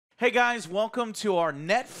Hey guys, welcome to our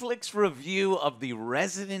Netflix review of the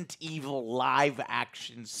Resident Evil live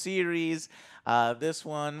action series. This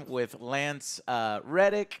one with Lance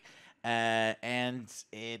Reddick. And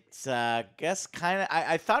it's, guess, kind of.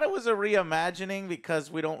 I thought it was a reimagining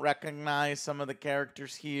because we don't recognize some of the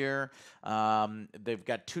characters here. They've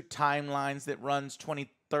got two timelines that runs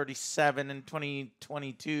 2037 and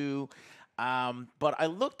 2022. But I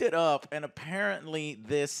looked it up, and apparently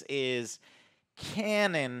this is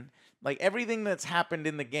canon. Like everything that's happened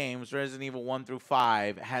in the games, Resident Evil 1 through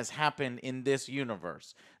 5, has happened in this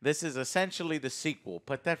universe. This is essentially the sequel,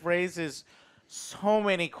 but that raises so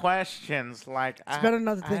many questions. Like, It's better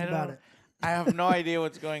not to think about it. I have no idea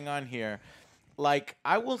what's going on here. Like,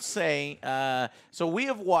 I will say, so we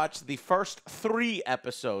have watched the first 3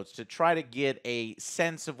 episodes to try to get a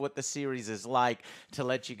sense of what the series is like, to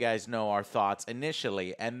let you guys know our thoughts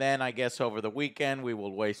initially. And then I guess over the weekend, we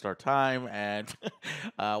will waste our time and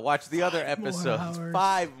watch the other episodes,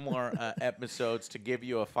 5 more episodes to give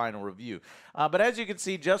you a final review. But as you can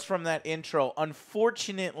see just from that intro,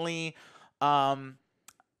 unfortunately,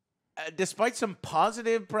 despite some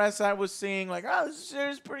positive press I was seeing, like, oh, this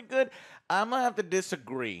series is pretty good, I'm going to have to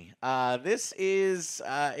disagree. This is,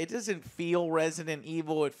 it doesn't feel Resident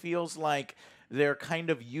Evil. It feels like they're kind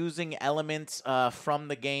of using elements from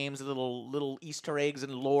the games, little Easter eggs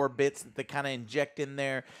and lore bits that they kind of inject in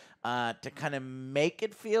there to kind of make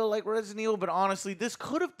it feel like Resident Evil. But honestly, this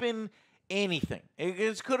could have been anything.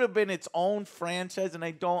 It could have been its own franchise, and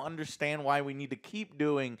I don't understand why we need to keep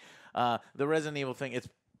doing the Resident Evil thing. It's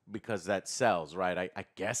because that sells, right? I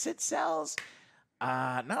guess it sells.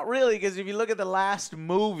 Not really, because if you look at the last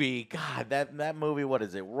movie, God, that movie, what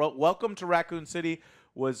is it? Welcome to Raccoon City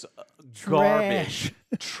was garbage.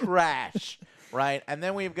 Trash, right? And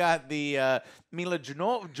then we've got the Mila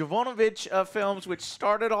Jovovich films, which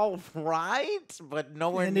started all right, but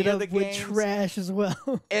nowhere near the games. Ended up with trash as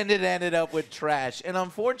well. And it ended up with trash. And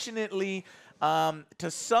unfortunately,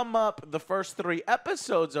 to sum up the first 3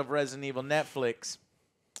 episodes of Resident Evil Netflix,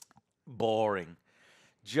 boring.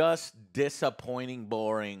 Just disappointing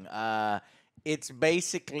boring. It's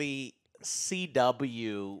basically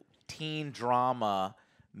CW teen drama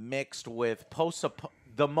mixed with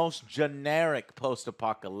the most generic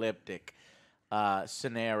post-apocalyptic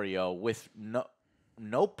scenario with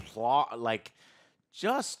no plot, like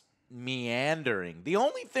just meandering. The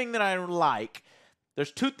only thing that I like,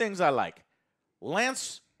 there's 2 things I like.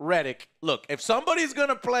 Lance Reddick, look, if somebody's going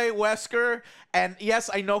to play Wesker, and yes,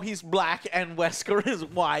 I know he's black and Wesker is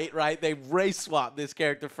white, right? They race swapped this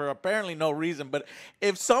character for apparently no reason, but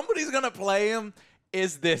if somebody's going to play him,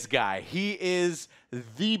 is this guy. He is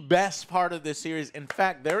the best part of this series. In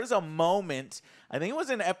fact, there is a moment, I think it was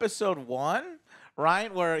in episode 1,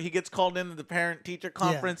 right, where he gets called into the parent-teacher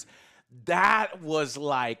conference. Yeah. That was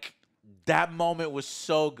like... That moment was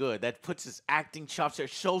so good. That puts his acting chops there.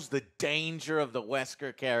 It shows the danger of the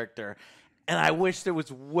Wesker character. And I wish there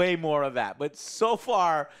was way more of that. But so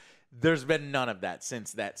far, there's been none of that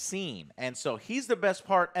since that scene. And so he's the best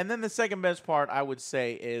part. And then the second best part, I would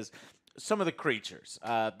say, is some of the creatures.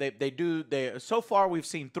 So far, we've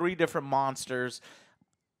seen 3 different monsters.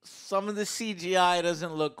 Some of the CGI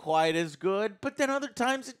doesn't look quite as good, but then other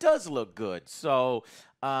times it does look good. So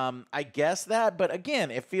I guess that, but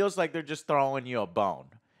again, it feels like they're just throwing you a bone,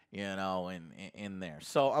 you know, in there.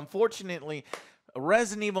 So unfortunately,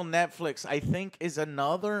 Resident Evil Netflix, I think, is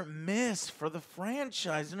another miss for the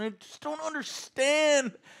franchise, and I just don't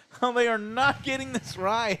understand how they are not getting this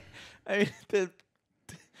right. I mean,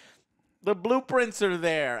 the blueprints are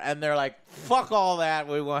there, and they're like, fuck all that,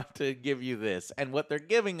 we want to give you this. And what they're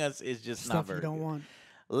giving us is just Stuff not very you don't good. want.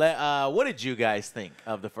 What did you guys think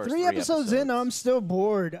of the first 3 episodes in, I'm still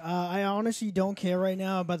bored. I honestly don't care right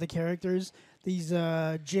now about the characters. These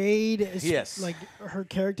Jade, is, like, her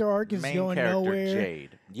character arc is going nowhere.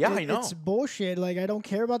 Jade. Yeah, I know. It's bullshit. Like, I don't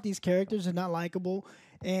care about these characters. They're not likable.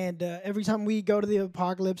 And every time we go to the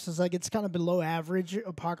apocalypse, it's like it's kind of below average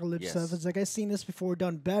apocalypse stuff. It's like, I've seen this before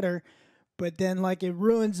done better. But then, like, it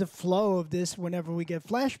ruins the flow of this whenever we get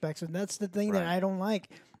flashbacks. And that's the thing that I don't like.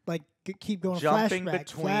 Like, keep going Jumping flashback,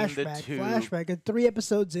 between flashback, the 2. flashback. And 3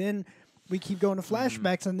 episodes in, we keep going to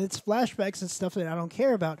flashbacks, and it's flashbacks and stuff that I don't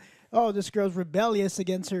care about. Oh, this girl's rebellious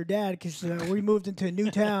against her dad because we moved into a new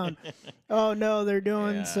town. Oh, no, they're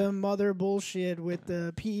doing some other bullshit with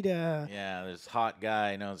PETA. Yeah, this hot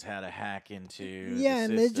guy knows how to hack into the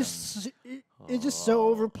and system. it's just so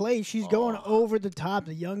overplayed. She's going over the top.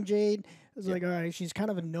 The young Jade is like, all right, she's kind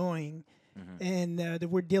of annoying. and that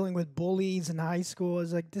we're dealing with bullies in high school. I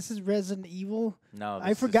was like, this is Resident Evil. No,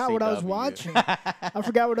 I forgot what I was watching. I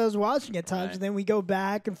forgot what I was watching at times, and then we go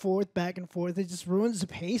back and forth, back and forth. It just ruins the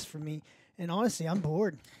pace for me. And honestly, I'm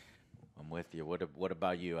bored. I'm with you. What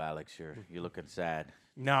about you, Alex? You're looking sad.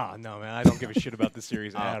 No, man, I don't give a shit about this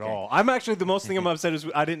series at all. I'm actually the most thing I'm upset is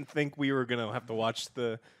I didn't think we were gonna have to watch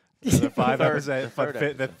the 5 episodes,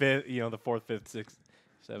 the fifth, the fourth, fifth, sixth.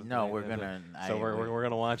 No, we're gonna. So we're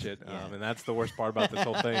gonna watch it, and that's the worst part about this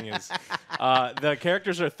whole thing is the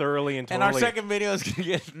characters are thoroughly and totally. And our second video is gonna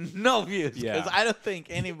get no views because I don't think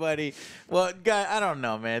anybody. Well, guy, I don't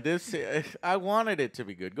know, man. This I wanted it to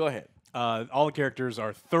be good. Go ahead. All the characters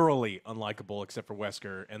are thoroughly unlikable except for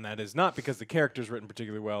Wesker, and that is not because the character's written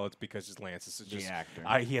particularly well. It's because Lance is just the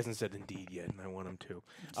actor. He hasn't said indeed yet, and I want him to.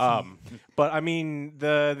 But I mean,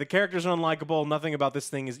 the characters are unlikable. Nothing about this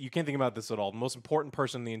thing is you can't think about this at all. The most important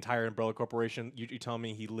person in the entire Umbrella Corporation. You tell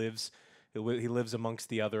me he lives amongst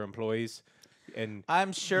the other employees. And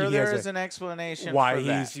I'm sure there is an explanation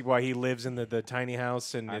why for why he lives in the tiny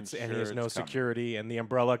house and he has no security, and the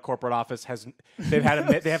Umbrella corporate office they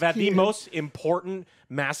have had the most important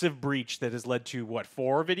massive breach that has led to what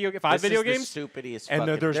 5 video games, stupidest and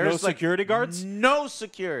there's no security guards, no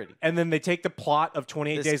security, and then they take the plot of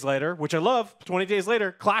 28 Days Later, which I love. 28 Days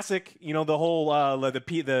Later, classic. The whole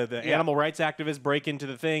the animal rights activists break into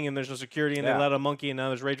the thing and there's no security and they let a monkey and now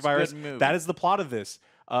there's rage virus. That is the plot of this.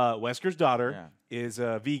 Wesker's daughter is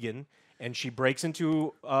vegan, and she breaks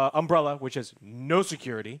into Umbrella, which has no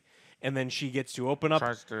security, and then she gets to open up,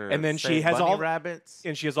 and then she has all rabbits,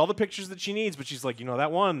 and she has all the pictures that she needs. But she's like,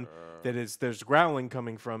 that one there's growling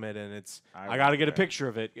coming from it, and I got to get a picture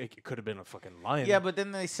of it. It could have been a fucking lion. Yeah, but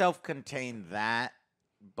then they self-contained that.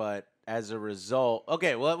 But as a result,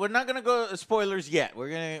 okay, well, we're not gonna go spoilers yet.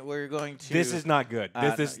 We're going to. This is not good.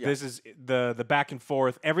 This is the back and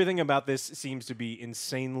forth. Everything about this seems to be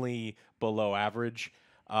insanely below average.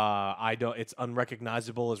 It's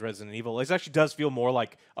unrecognizable as Resident Evil. It actually does feel more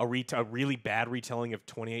like a really bad retelling of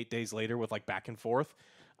 28 Days Later with like back and forth.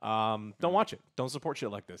 Don't watch it. Don't support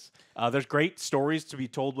shit like this. There's great stories to be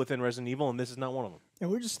told within Resident Evil, and this is not one of them.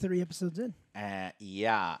 And we're just 3 episodes in.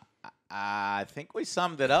 Yeah. I think we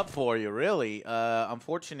summed it up for you, really.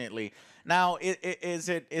 Unfortunately, now is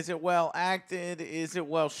it well acted? Is it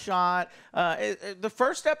well shot? The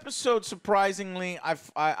first episode, surprisingly,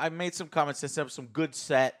 I made some comments and said some good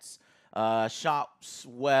sets, shots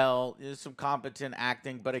well, some competent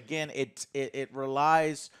acting. But again, it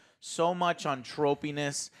relies so much on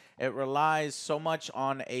tropiness. It relies so much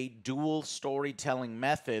on a dual storytelling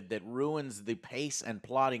method that ruins the pace and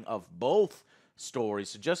plotting of both stories.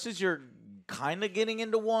 So just as you're kind of getting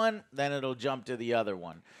into one, then it'll jump to the other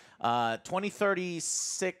one.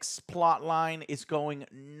 2036 plot line is going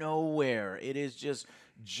nowhere. It is just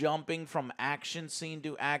jumping from action scene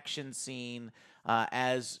to action scene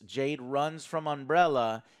as Jade runs from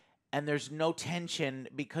Umbrella, and there's no tension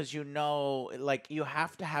because you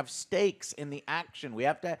have to have stakes in the action. We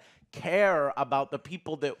have to care about the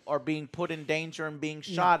people that are being put in danger and being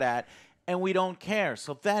shot at. And we don't care.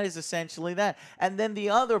 So that is essentially that. And then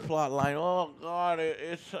the other plot line, oh, God,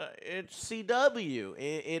 it's CW.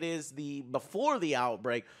 It is before the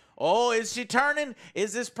outbreak. Oh, is she turning?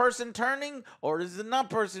 Is this person turning? Or is it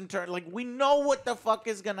not person turning? Like, we know what the fuck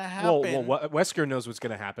is going to happen. Well, Wesker knows what's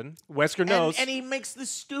going to happen. Wesker knows. And he makes the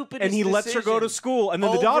stupidest And he lets her go to school. And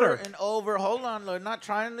then the daughter. And over. Hold on. I'm not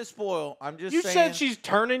trying to spoil. I'm just saying. You said she's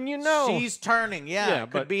turning, She's turning, yeah.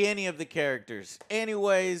 Could be any of the characters.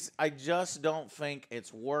 Anyways, I just don't think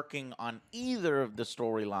it's working on either of the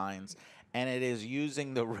storylines. And it is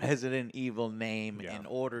using the Resident Evil name in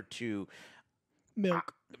order to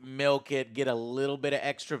milk it, get a little bit of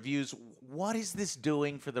extra views. What is this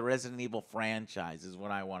doing for the Resident Evil franchise is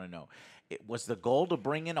what I want to know. Was the goal to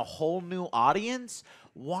bring in a whole new audience?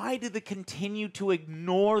 Why do they continue to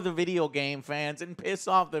ignore the video game fans and piss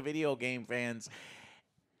off the video game fans?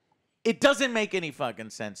 It doesn't make any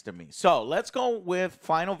fucking sense to me. So let's go with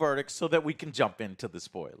final verdicts so that we can jump into the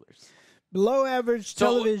spoilers. Below average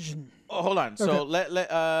television. Hold on. Okay. So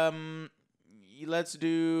let's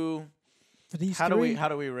do. For these how do we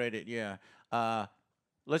rate it? Yeah.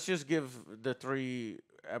 Let's just give the 3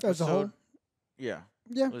 episodes. As a whole? Yeah.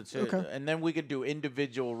 Yeah. Okay. And then we could do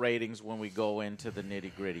individual ratings when we go into the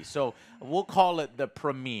nitty-gritty. So we'll call it the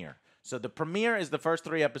premiere. So the premiere is the first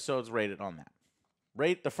 3 episodes rated on that.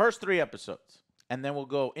 Rate the first 3 episodes. And then we'll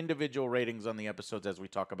go individual ratings on the episodes as we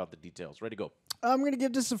talk about the details. Ready, go. I'm going to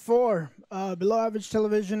give this a 4. Below average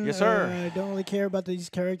television. Yes, sir. I don't really care about these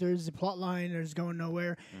characters. The plot line is going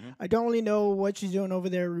nowhere. I don't really know what she's doing over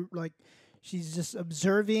there. Like, she's just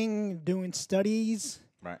observing, doing studies.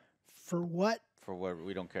 Right. For what? For what?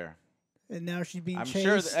 We don't care. And now she's being chased.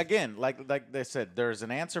 I'm sure, again, like they said, there's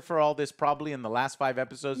an answer for all this probably in the last 5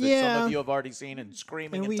 episodes that some of you have already seen and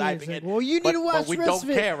screaming and typing it. Well, you need to watch the rest of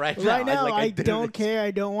it. But we don't care right now. Right now, I don't care.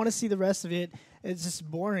 I don't want to see the rest of it. It's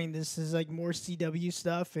just boring. This is like more CW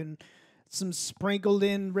stuff and some sprinkled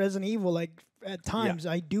in Resident Evil. Like at times,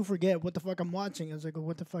 I do forget what the fuck I'm watching. I was like,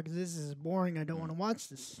 what the fuck is this? This is boring. I don't want to watch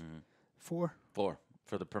this. 4.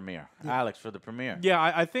 For the premiere. Alex, for the premiere. Yeah,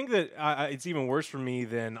 I think that it's even worse for me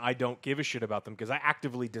than I don't give a shit about them because I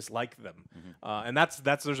actively dislike them. And that's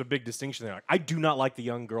there's a big distinction there. Like, I do not like the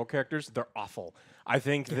young girl characters. They're awful. I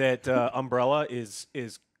think that Umbrella is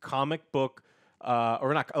comic book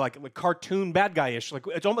or not like cartoon bad guy-ish. Like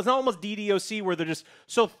it's almost DDoC where they're just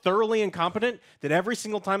so thoroughly incompetent that every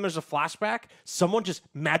single time there's a flashback, someone just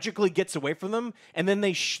magically gets away from them and then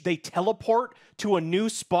they teleport to a new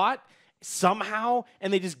spot somehow,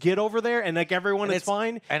 and they just get over there, and like everyone is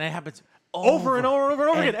fine, and it happens over and over and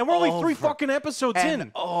over again, and we're only 3 fucking episodes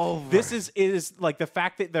in. This is like the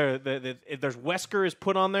fact that there's Wesker is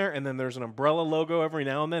put on there, and then there's an Umbrella logo every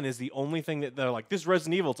now and then is the only thing that they're like, this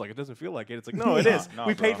Resident Evil. It's like it doesn't feel like it. It's like no, it is.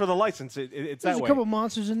 We paid for the license. It's there's that way. There's a couple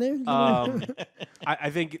monsters in there.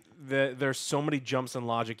 I think there's so many jumps in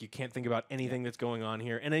logic. You can't think about anything that's going on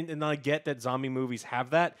here, and I get that zombie movies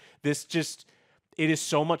have that. This just. It is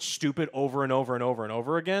so much stupid over and over and over and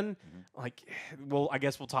over again. Like, well, I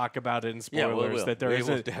guess we'll talk about it in spoilers. That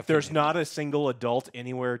there's not a single adult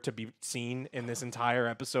anywhere to be seen in this entire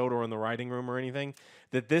episode or in the writing room or anything.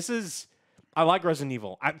 That this is, I like Resident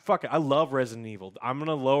Evil. I love Resident Evil. I'm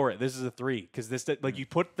gonna lower it. This is a 3 because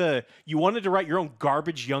you wanted to write your own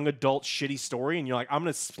garbage young adult shitty story, and you're like, I'm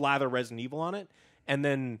gonna slather Resident Evil on it, and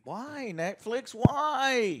then why Netflix?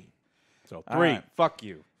 Why? So 3. Right. Fuck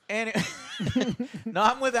you. And no,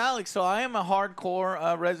 I'm with Alex. So I am a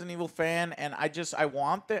hardcore Resident Evil fan, and I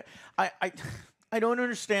want that. I don't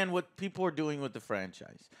understand what people are doing with the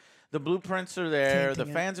franchise. The blueprints are there. The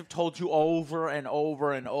fans have told you over and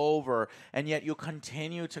over and over, and yet you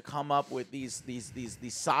continue to come up with these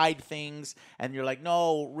side things, and you're like,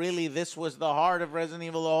 no, really, this was the heart of Resident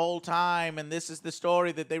Evil the whole time, and this is the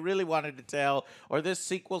story that they really wanted to tell, or this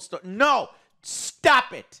sequel story. No.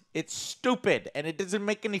 Stop it. It's stupid, and it doesn't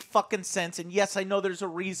make any fucking sense. And yes, I know there's a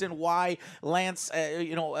reason why Lance,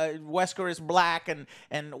 Wesker is black,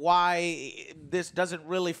 and why this doesn't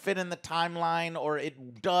really fit in the timeline, or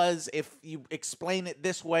it does if you explain it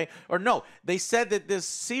this way. Or no, they said that this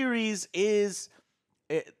series is...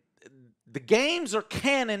 the games are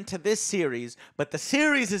canon to this series, but the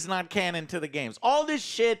series is not canon to the games. All this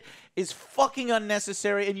shit is fucking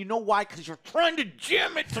unnecessary, and you know why? Because you're trying to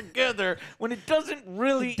jam it together when it doesn't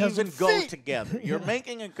really even go together. You're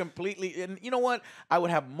making a completely... And you know what? I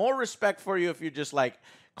would have more respect for you if you just, like,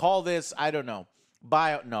 call this, I don't know,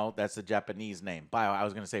 No, that's the Japanese name. I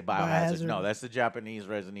was going to say Biohazard. No, that's the Japanese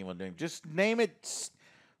Resident Evil name. Just name it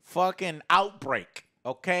fucking Outbreak,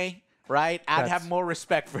 okay? Right? I'd have more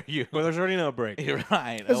respect for you. Well, there's already no break. You're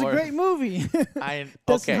right. It's a great movie.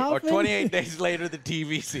 Okay, or 28 Days Later, the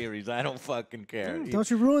TV series. I don't fucking care.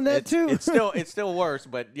 Don't you ruin that too? It's still worse,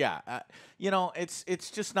 but yeah.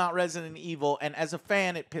 It's just not Resident Evil, and as a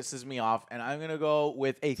fan, it pisses me off, and I'm going to go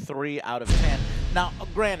with a 3 out of 10. Now,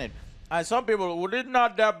 granted, some people, well, it's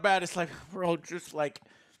not that bad. It's like, bro, just like,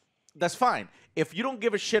 that's fine. If you don't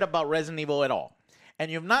give a shit about Resident Evil at all,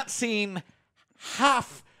 and you've not seen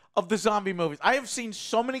half of the zombie movies. I have seen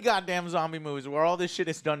so many goddamn zombie movies where all this shit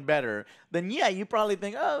is done better. Then yeah, you probably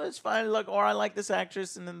think, oh, it's fine. Look, or I like this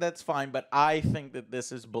actress, and then that's fine. But I think that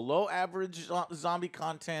this is below average zombie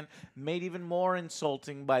content, made even more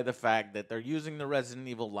insulting by the fact that they're using the Resident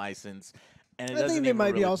Evil license. And I think they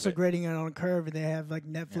might be also grading it on a curve, and they have like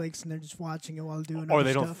Netflix, and they're just watching it while doing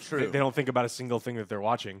other stuff. They don't think about a single thing that they're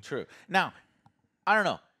watching. True. Now, I don't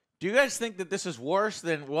know. Do you guys think that this is worse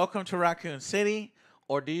than Welcome to Raccoon City?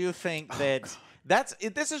 Or do you think that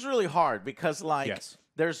this is really hard because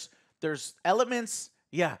there's elements,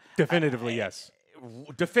 definitively yes.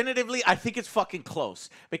 Definitively, I think it's fucking close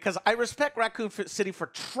because I respect Raccoon City for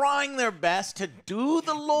trying their best to do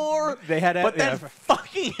the lore, but then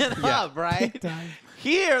fucking it up, right?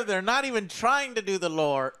 Here, they're not even trying to do the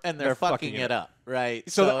lore, and they're fucking it up, right?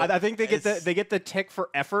 So I think they get the tick for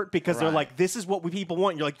effort because they're like, this is what people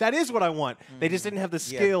want. You're like, that is what I want. They just didn't have the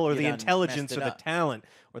skill or the intelligence or the talent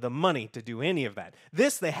or the money to do any of that.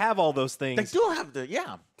 They have all those things. They do have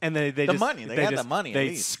and the money. They had the money.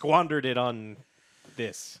 They squandered it on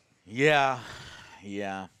this. Yeah.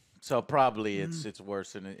 So probably it's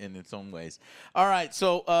worse in its own ways. All right,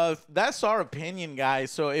 so that's our opinion,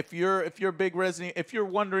 guys. So if you're a big Resident, if you're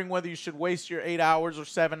wondering whether you should waste your 8 hours or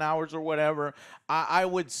 7 hours or whatever, I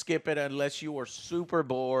would skip it unless you are super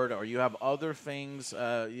bored or you have other things.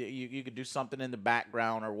 You could do something in the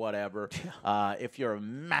background or whatever. If you're a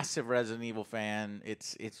massive Resident Evil fan,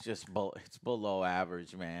 it's just it's below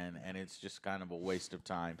average, man, and it's just kind of a waste of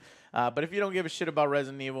time. But if you don't give a shit about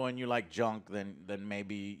Resident Evil and you like junk, then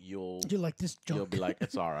maybe you'll like this junk. You'll be like,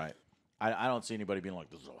 it's all right. I don't see anybody being like,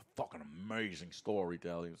 this is a fucking amazing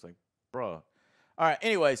storytelling. It's like, bruh. All right.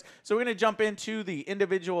 Anyways, so we're gonna jump into the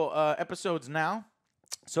individual episodes now.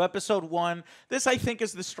 So episode 1, this I think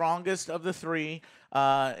is the strongest of the 3.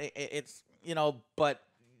 It's but.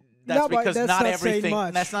 That's because not everything.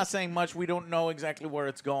 That's not saying much. We don't know exactly where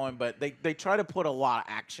it's going, but they try to put a lot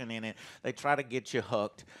of action in it. They try to get you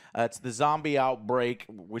hooked. It's the zombie outbreak.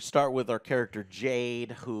 We start with our character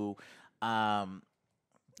Jade, who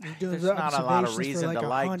there's not a lot of reason to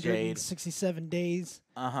like Jade. 167 days.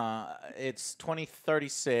 It's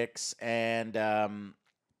 2036, and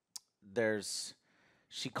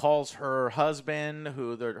she calls her husband,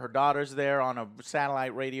 who her daughter's there on a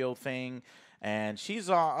satellite radio thing. And she's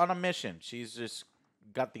on a mission. She's just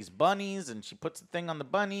got these bunnies, and she puts the thing on the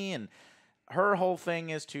bunny, and her whole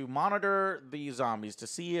thing is to monitor the zombies to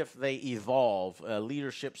see if they evolve.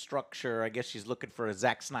 Leadership structure. I guess she's looking for a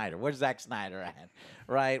Zack Snyder. Where's Zack Snyder at?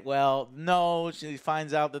 Right? Well, no. She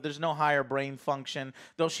finds out that there's no higher brain function,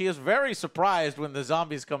 though she is very surprised when the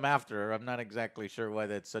zombies come after her. I'm not exactly sure why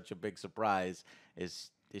that's such a big surprise.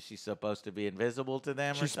 Is she supposed to be invisible to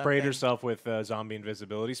them? She sprayed herself with zombie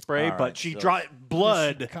invisibility spray, but she dropped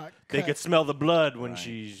blood. They could smell the blood when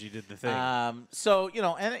she did the thing. So,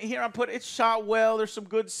 and here I put it's shot well. There's some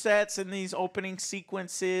good sets in these opening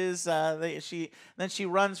sequences. Then she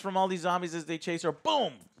runs from all these zombies as they chase her.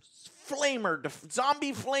 Boom!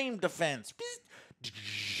 Zombie flame defense.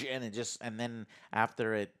 And then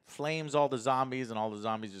after it flames all the zombies, and all the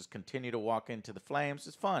zombies just continue to walk into the flames.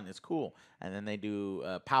 It's fun. It's cool. And then they do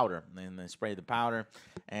powder. And then they spray the powder.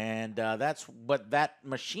 And that's what that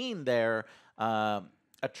machine there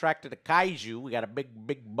attracted a kaiju. We got a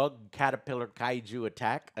big bug caterpillar kaiju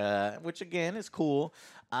attack, which again is cool.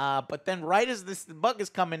 But then right as the bug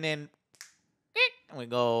is coming in, we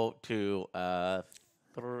go to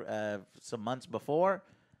some months before.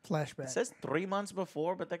 Flashback. It says 3 months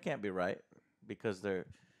before, but that can't be right because they're.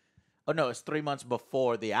 Oh no, it's 3 months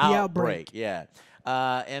before the outbreak. Yeah,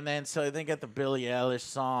 and then so they get the Billie Eilish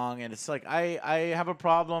song, and it's like I have a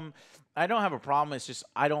problem. I don't have a problem. It's just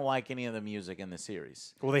I don't like any of the music in the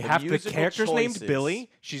series. Well, they have the character's named Billie.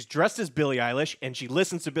 She's dressed as Billie Eilish, and she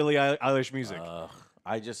listens to Billie Eilish music.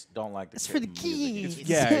 I just don't like the. It's for the kids.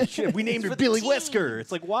 Yeah, we named her Billy Wesker.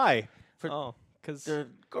 It's like why? Because they're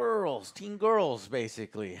teen girls,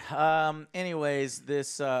 basically. Anyways,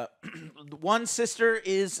 this one sister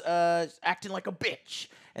is acting like a bitch,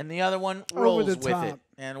 and the other one rolls with it.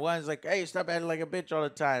 And one's like, "Hey, stop acting like a bitch all the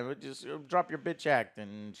time. Just drop your bitch act."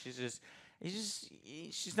 And she's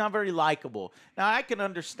not very likable. Now I can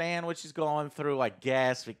understand what she's going through, I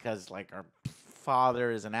guess, because like her father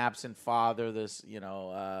is an absent father. This,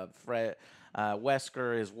 Fred.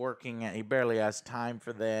 Wesker is working, and he barely has time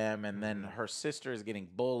for them, and then her sister is getting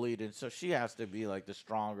bullied, and so she has to be like the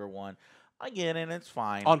stronger one. I get it, it's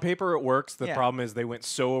fine. On paper, it works. The problem is they went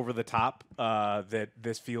so over the top that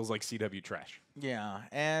this feels like CW trash. Yeah,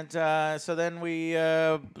 and so then we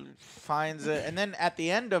and then at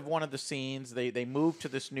the end of one of the scenes, they move to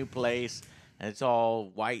this new place. And it's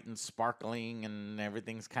all white and sparkling, and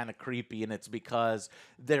everything's kind of creepy, and it's because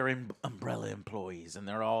they're Umbrella employees, and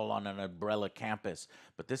they're all on an Umbrella campus.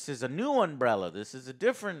 But this is a new Umbrella. This is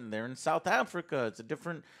they're in South Africa. It's a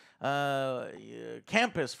different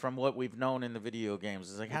campus from what we've known in the video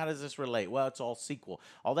games. It's like, how does this relate? Well, it's all sequel.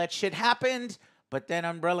 All that shit happened, but then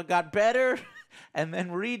Umbrella got better, and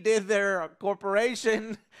then redid their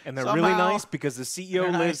corporation. And they're really nice because the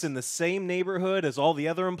CEO lives in the same neighborhood as all the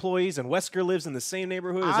other employees, and Wesker lives in the same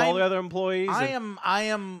neighborhood as all the other employees. I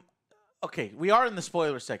am okay. We are in the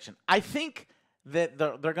spoiler section. I think that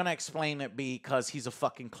they're gonna explain it because he's a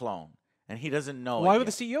fucking clone and he doesn't know. Why would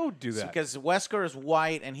the CEO do that? Because Wesker is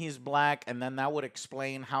white and he's black, and then that would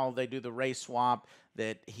explain how they do the race swap.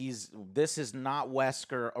 That this is not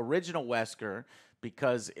Wesker, original Wesker,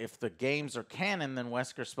 because if the games are canon, then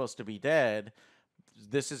Wesker's supposed to be dead.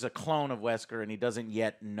 This is a clone of Wesker, and he doesn't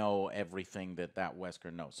yet know everything that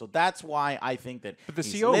Wesker knows. So that's why I think that. But the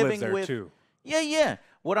CEO lives there too. Yeah.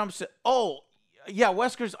 What I'm saying. Oh, yeah.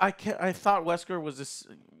 Wesker's. I thought Wesker was this.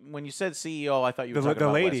 when you said CEO, I thought you were talking the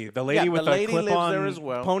about lady, Wesker. the lady with the clip-on there as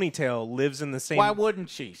well. ponytail lives in the same. Why wouldn't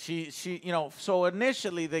she? She, you know. So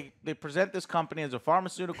initially, they present this company as a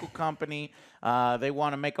pharmaceutical company. They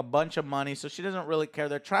want to make a bunch of money, so she doesn't really care.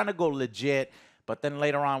 They're trying to go legit, but then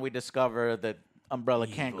later on, we discover that Umbrella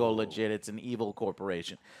can't go legit. It's an evil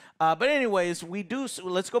corporation. But anyways, we do. So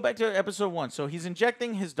let's go back to episode 1. So he's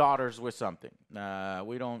injecting his daughters with something.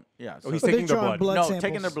 We don't. Yeah. So Oh, he's taking their blood. blood no, samples.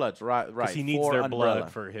 taking their bloods. Right. Right. He needs for their Umbrella.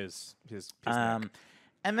 blood for his neck.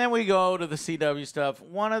 And then we go to the CW stuff.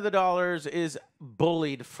 One of the dollars is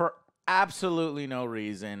bullied for absolutely no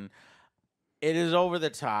reason. It is over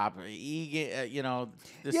the top. You know.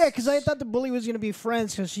 Yeah, because I thought the bully was going to be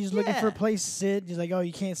friends because she's looking for a Yeah. place to sit. She's like, oh,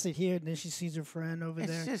 you can't sit here. And then she sees her friend over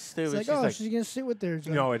there. It's just stupid. It's like, she's going to sit with her. It's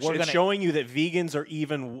like, No, it's showing you that vegans are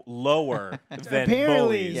even lower than Apparently.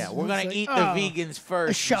 bullies. Yeah, we're It's going like, to eat oh, the vegans first.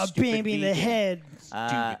 I shot stupid Bambi in the vegan. head.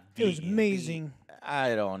 It was vegan. amazing.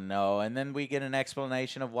 I don't know. And then we get an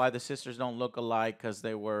explanation of why the sisters don't look alike because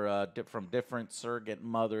they were from different surrogate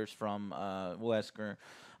mothers from Wesker.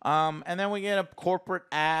 And then we get a corporate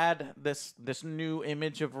ad. This new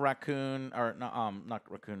image of Raccoon or not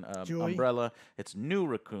Raccoon, Joy. Umbrella. It's New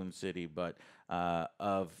Raccoon City, but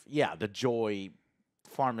the Joy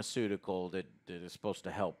pharmaceutical that is supposed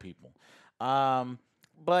to help people.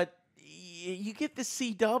 But you get the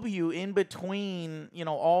CW in between, you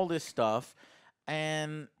know, all this stuff.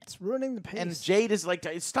 And It's ruining the pace. and Jade is like,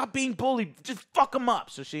 stop being bullied. Just fuck them up.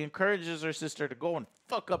 So she encourages her sister to go and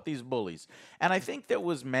fuck up these bullies. And I think that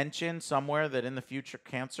was mentioned somewhere that in the future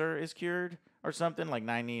cancer is cured or something, like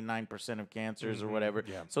 99% of cancers or whatever.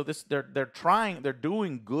 Yeah. So they're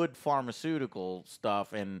doing good pharmaceutical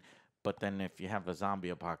stuff. But then if you have a zombie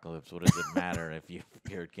apocalypse, what does it matter if you've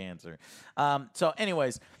cured cancer? So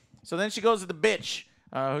anyways, so then she goes to the bitch.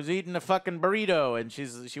 Who's eating a fucking burrito, and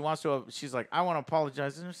she's like, I want to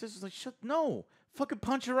apologize, and her sister's like, no, fucking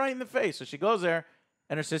punch her right in the face. So she goes there,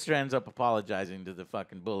 and her sister ends up apologizing to the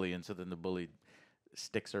fucking bully, and so then the bully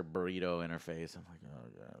sticks her burrito in her face. I'm like, oh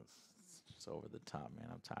yeah, it's over the top, man.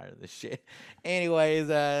 I'm tired of this shit. Anyways,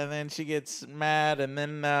 and then she gets mad, and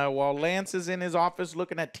then while Lance is in his office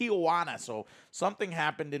looking at Tijuana, so something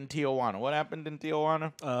happened in Tijuana. What happened in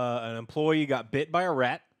Tijuana? An employee got bit by a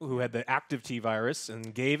rat who had the active T virus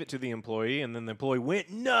and gave it to the employee, and then the employee went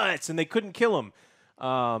nuts, and they couldn't kill him.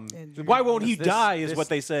 Why won't he die is what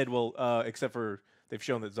they said. Well, except for they've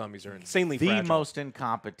shown that zombies are insanely fragile. The most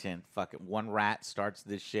incompetent fucking one rat starts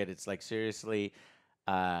this shit. It's like, seriously,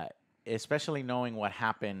 especially knowing what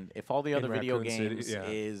happened. If all the other video Raccoon games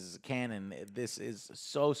City, is canon, this is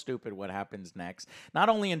so stupid what happens next. Not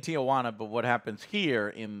only in Tijuana, but what happens here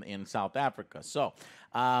in South Africa. So,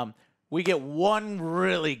 we get one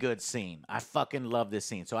really good scene. I fucking love this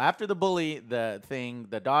scene. So after the bully,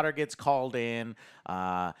 the daughter gets called in.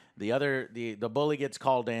 The bully gets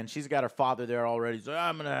called in. She's got her father there already. So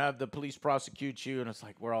I'm gonna have the police prosecute you. And it's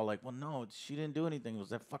like we're all like, well, no, she didn't do anything. It was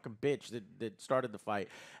that fucking bitch that started the fight.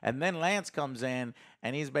 And then Lance comes in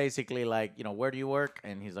and he's basically like, you know, where do you work?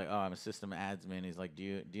 And he's like, oh, I'm a system admin. He's like, do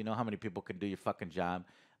you know how many people can do your fucking job?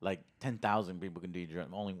 Like 10,000 people can do your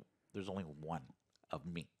job. There's only one of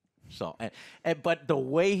me. So, but the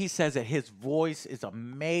way he says it, his voice is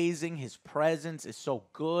amazing. His presence is so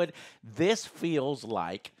good. This feels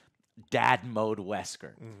like dad mode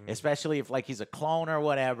Wesker, especially if like he's a clone or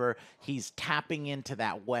whatever. He's tapping into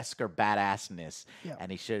that Wesker badassness, and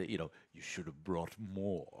he should, you should have brought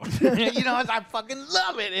more. I fucking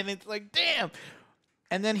love it, and it's like, damn.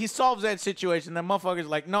 And then he solves that situation. The motherfucker's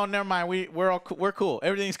like, no, never mind. We're cool.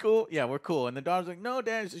 Everything's cool. Yeah, we're cool. And the daughter's like, no,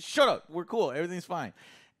 Dad. He says, shut up. We're cool. Everything's fine.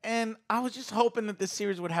 And I was just hoping that this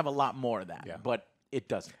series would have a lot more of that, but it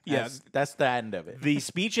doesn't. Yeah. That's the end of it. The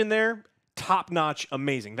speech in there, top-notch,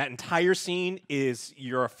 amazing. That entire scene is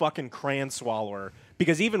you're a fucking crayon swallower.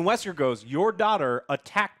 Because even Wesker goes, your daughter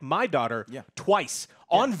attacked my daughter twice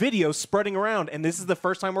on video spreading around, and this is the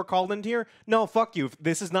first time we're called into here? No, fuck you.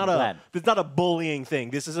 This is not a bullying thing.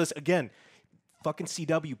 This is, again, fucking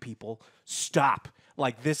CW people, stop.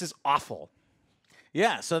 Like, this is awful.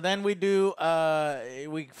 Yeah, so then we do,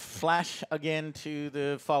 we flash again to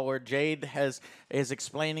the forward. Jade is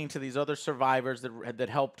explaining to these other survivors that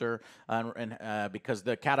helped her, because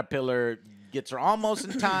the caterpillar gets her almost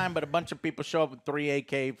in time, but a bunch of people show up with 3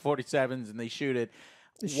 AK-47s and they shoot it.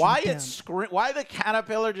 why the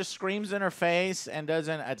caterpillar just screams in her face and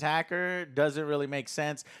doesn't attack her doesn't really make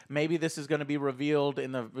sense. Maybe this is going to be revealed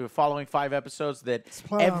in the following 5 episodes that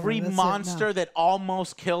every monster that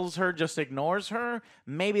almost kills her just ignores her.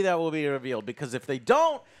 Maybe that will be revealed, because if they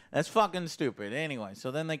don't, that's fucking stupid. Anyway,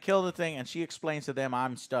 so then they kill the thing, and she explains to them,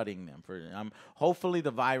 I'm studying them. Hopefully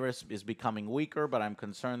the virus is becoming weaker, but I'm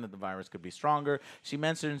concerned that the virus could be stronger. She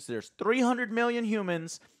mentions there's 300 million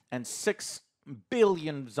humans and 6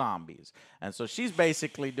 billion zombies. And so she's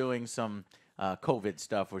basically doing some COVID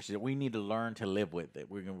stuff where we need to learn to live with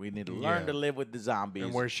it. We need to learn to live with the zombies.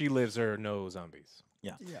 And where she lives, there are no zombies.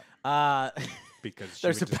 Yeah. Because she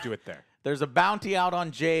would just do it there. There's a bounty out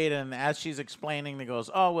on Jade, and as she's explaining, he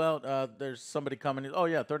goes, oh, well, there's somebody coming. Oh,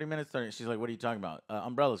 yeah, 30 minutes. 30. She's like, what are you talking about?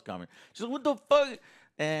 Umbrella's coming. She's like, what the fuck?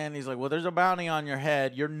 And he's like, well, there's a bounty on your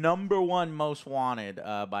head. You're #1 most wanted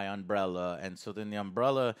by Umbrella. And so then the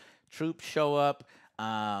Umbrella troops show up,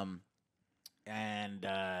 and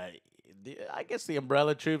I guess the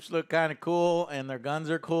Umbrella troops look kind of cool, and their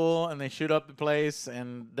guns are cool, and they shoot up the place,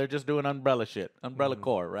 and they're just doing Umbrella shit, Umbrella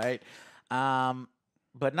Corps, right?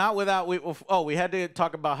 But not without we had to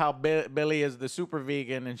talk about how Billy is the super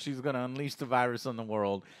vegan, and she's gonna unleash the virus on the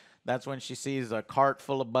world. That's when she sees a cart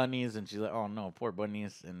full of bunnies, and she's like, oh no, poor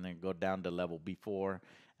bunnies, and then go down to level B4.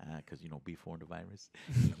 Because, B4 the virus.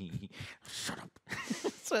 Shut up.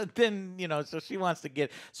 So then, so she wants to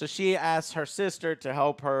so she asks her sister to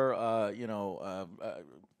help her,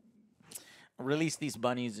 release these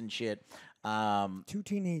bunnies and shit. 2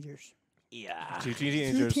 teenagers. Yeah. 2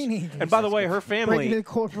 teenagers. 2 teenagers. And by the way, her family does not.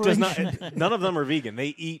 corporation. None of them are vegan.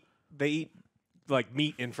 They eat like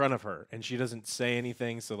meat in front of her, and she doesn't say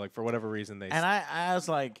anything. So like for whatever reason they. And I was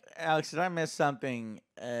like, Alex, did I miss something?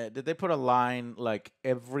 Did they put a line like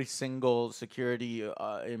every single security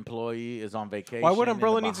employee is on vacation? Why would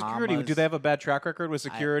Umbrella need security? Do they have a bad track record with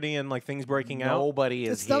security and like things breaking out? Nobody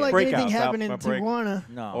is. It's not like anything happened in Tijuana.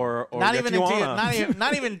 No, or not even in Tijuana.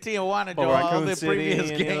 not even Tijuana. Or all the City previous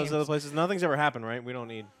and games. those other places. Nothing's ever happened, right? We don't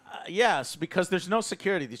need. Yes, because there's no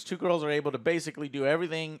security. These 2 girls are able to basically do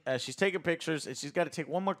everything. She's taking pictures, and she's got to take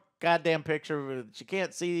one more goddamn picture. She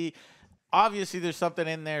can't see. Obviously, there's something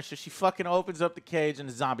in there, so she fucking opens up the cage, and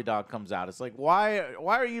the zombie dog comes out. It's like, why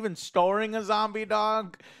are you even storing a zombie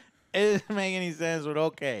dog? It doesn't make any sense, but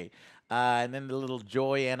okay. And then the little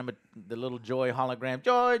Joy hologram,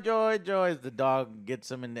 Joy, as the dog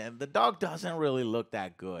gets him, and the dog doesn't really look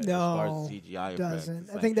that good as far as the CGI doesn't.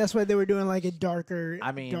 effects. I think that's why they were doing like a darker.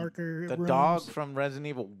 The dog from Resident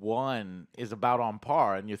Evil 1 is about on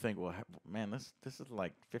par, and you think, well, man, this is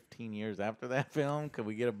like 15 years after that film. Could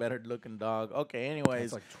we get a better looking dog? Okay, anyways,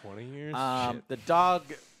 It's like 20 years. the dog.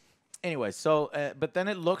 Anyway, so but then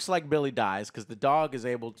it looks like Billy dies because the dog is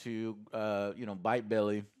able to bite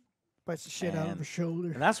Billy. Bites the shit out of her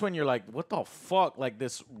shoulder. And that's when you're like, what the fuck? Like,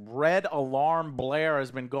 this red alarm blare has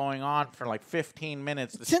been going on for like 15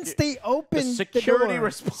 minutes. Since they opened the security door.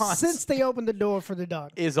 response. Since they opened the door for the dog.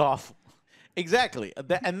 Is awful. Exactly.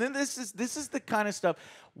 And then this is the kind of stuff.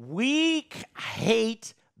 We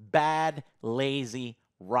hate bad, lazy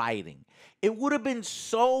writing. It would have been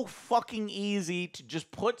so fucking easy to just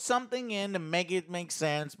put something in to make it make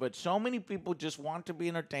sense, but so many people just want to be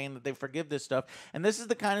entertained that they forgive this stuff. And this is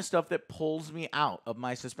the kind of stuff that pulls me out of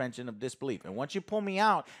my suspension of disbelief. And once you pull me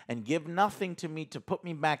out and give nothing to me to put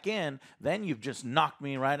me back in, then you've just knocked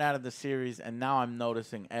me right out of the series, and now I'm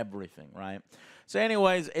noticing everything, right? So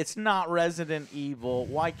anyways, it's not Resident Evil.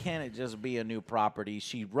 Why can't it just be a new property?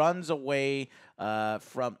 She runs away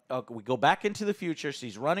from... we go back into the future.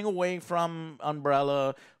 She's running away from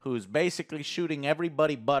Umbrella, who's basically shooting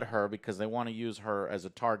everybody but her because they want to use her as a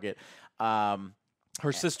target.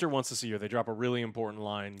 Her sister wants to see her. They drop a really important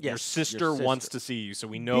line. Yes, your sister wants to see you, so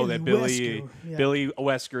we know that Billy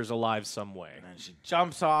Wesker's alive some way. And she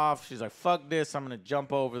jumps off. She's like, fuck this. I'm going to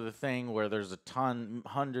jump over the thing where there's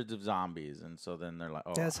hundreds of zombies. And so then they're like,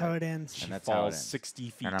 oh. That's how it ends. She And that's falls how it ends. 60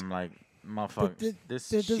 feet. And I'm like, motherfucker, that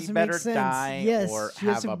she doesn't better make sense. die Yes, or she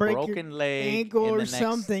has have to a break broken your leg ankle in the or next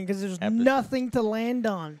something because there's episode. nothing to land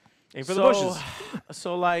on. Aim for the bushes.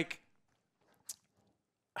 So like,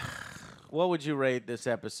 what would you rate this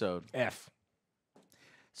episode? F.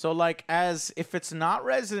 So like, as if it's not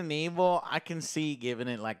Resident Evil, I can see giving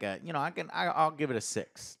it like a, I'll give it a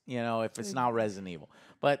 6. If it's not Resident Evil,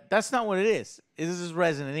 but that's not what it is. This is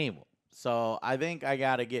Resident Evil. So I think I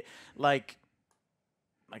gotta get like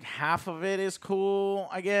half of it is cool,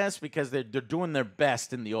 I guess, because they're doing their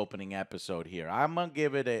best in the opening episode here. I'm gonna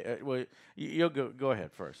give it a. Well, you'll go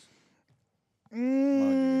ahead first.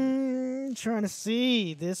 Trying to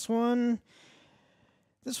see this one.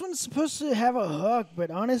 This one's supposed to have a hook,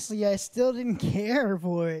 but honestly, I still didn't care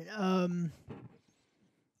for it.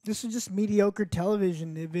 This was just mediocre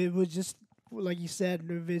television. If it was just, like you said,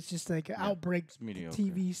 if it's just like an Outbreak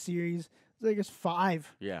TV series, like it's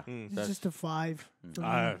 5. Yeah. It's just a 5.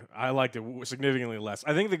 I liked it significantly less.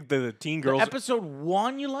 I think the teen girls. Episode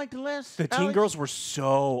 1 you liked less? The teen girls were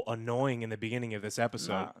so annoying in the beginning of this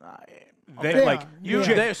episode.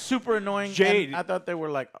 They're super annoying. Jade. I thought they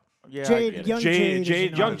were like, Young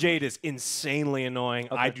Jade is insanely annoying.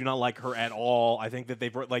 Okay. I do not like her at all. I think that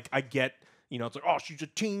they've I get. It's like, oh, she's a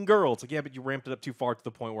teen girl. It's like, yeah, but you ramped it up too far to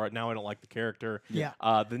the point where now I don't like the character. Yeah.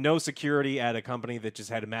 The no security at a company that just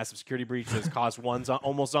had a massive security breach that's caused one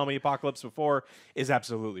almost zombie apocalypse before is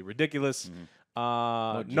absolutely ridiculous.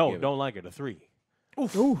 Mm-hmm. No, don't like it. A 3.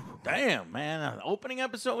 Oof. Damn, man. The opening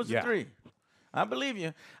episode was a 3. I believe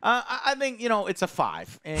you. I think, it's a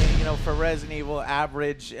 5. And, for Resident Evil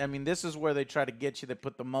average, I mean, this is where they try to get you. They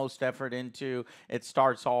put the most effort into. It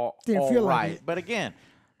starts all right. Like but again,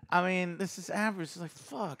 I mean, this is average. It's like,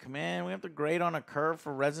 fuck, man. We have to grade on a curve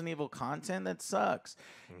for Resident Evil content? That sucks.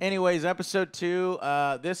 Mm-hmm. Anyways, episode 2,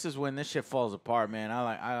 this is when this shit falls apart, man.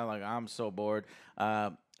 I'm so bored.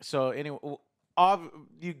 So anyway,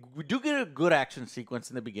 we do get a good action sequence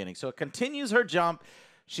in the beginning. So it continues her jump.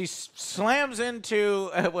 She slams into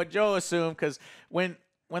what Joe assumed, because when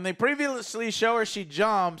they previously show her, she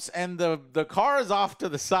jumps and the car is off to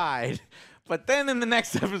the side. But then in the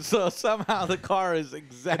next episode, somehow the car is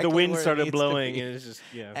exactly and the wind where started it blowing, and it's just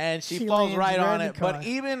and she falls right on it. But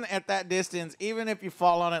even at that distance, even if you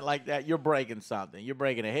fall on it like that, you're breaking something. You're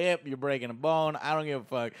breaking a hip. You're breaking a bone. I don't give a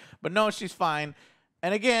fuck. But no, she's fine.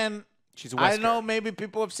 And again, I know maybe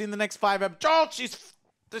people have seen the next 5 episodes.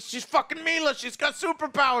 Oh, she's fucking Mila. She's got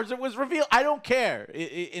superpowers. It was revealed. I don't care.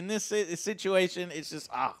 In this situation, it's just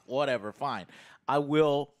whatever. Fine. I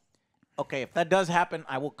will. Okay, if that does happen,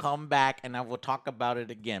 I will come back and I will talk about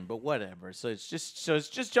it again. But whatever. So it's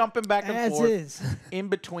just jumping back and forth in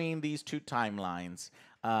between these 2 timelines.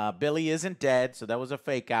 Billy isn't dead, so that was a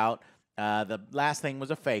fake out. The last thing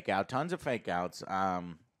was a fake out. Tons of fake outs.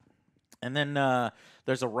 And then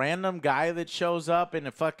there's a random guy that shows up in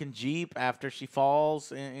a fucking Jeep after she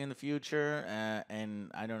falls in the future,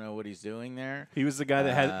 and I don't know what he's doing there. He was the guy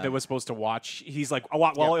that was supposed to watch. He's like,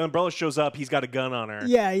 while Umbrella shows up, he's got a gun on her.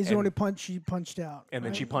 Yeah, he's the one who she punched out. And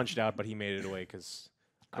then she punched out, but he made it away because.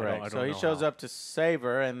 Correct. So he shows up to save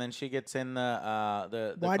her, and then she gets in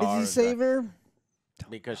the Why car. did he save her?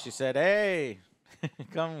 Because she said, "Hey."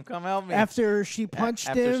 come help me. After she punched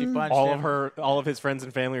him, all of his friends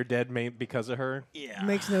and family are dead because of her. Yeah, it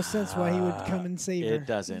makes no sense why he would come and save her. It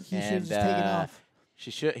doesn't. He should have just taken off.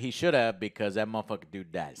 He should have, because that motherfucker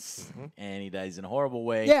dude dies, and he dies in a horrible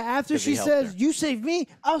way. Yeah, after she says, "You save me,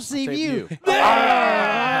 I'll save you."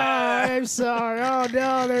 I'm sorry. Oh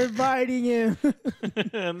no, they're biting him.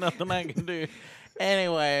 Nothing I can do.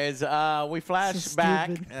 Anyways, we flash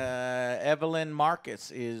back. Evelyn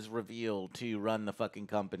Marcus is revealed to run the fucking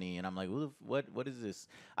company, and I'm like, what is this?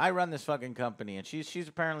 I run this fucking company, and she's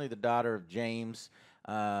apparently the daughter of James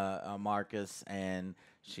Marcus, and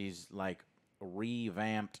she's like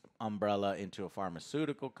revamped Umbrella into a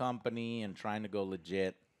pharmaceutical company and trying to go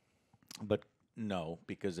legit, but no,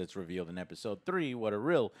 because it's revealed in episode 3 what a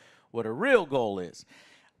real goal is.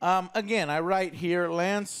 Again, I write here,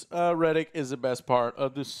 Lance Reddick is the best part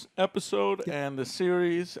of this episode and the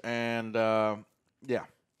series. And,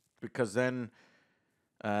 because then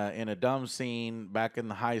in a dumb scene back in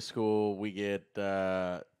the high school, we get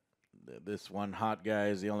this one hot guy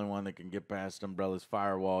is the only one that can get past Umbrella's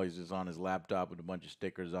firewall. He's just on his laptop with a bunch of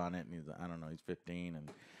stickers on it. And he's, I don't know, he's 15 and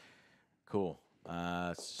cool.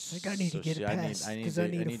 I need to get it past because I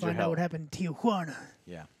need to find out what happened in Tijuana.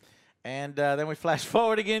 Yeah. And then we flash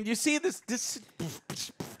forward again. You see this,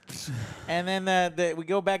 and then we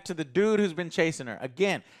go back to the dude who's been chasing her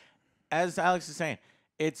again. As Alex is saying,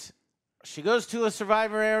 she goes to a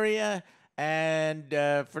survivor area and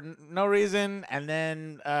for no reason, and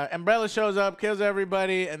then Umbrella shows up, kills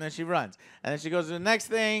everybody, and then she runs. And then she goes to the next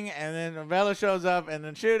thing, and then Umbrella shows up, and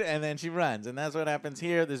then and then she runs. And that's what happens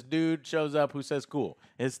here. This dude shows up who says "cool."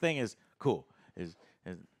 His thing is "cool."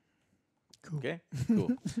 Cool. Okay, cool.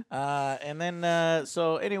 And then,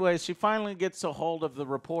 so anyways, she finally gets a hold of the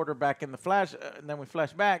reporter back in the flash, and then we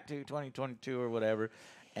flash back to 2022 or whatever,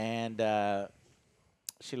 and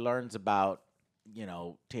she learns about,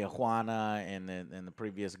 Tijuana and the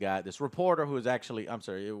previous guy, this reporter who is actually,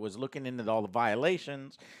 it was looking into all the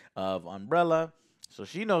violations of Umbrella, so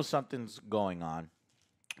she knows something's going on,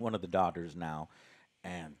 one of the daughters now,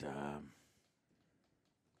 and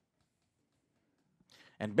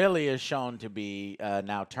And Billy is shown to be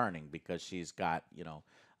now turning because she's got,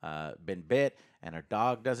 been bit, and her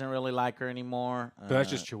dog doesn't really like her anymore. But that's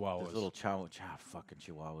just Chihuahuas. Those little fucking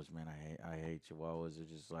Chihuahuas, man. I hate Chihuahuas. They're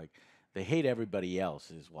just like, they hate everybody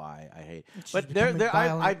else is why I hate. But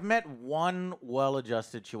I've met one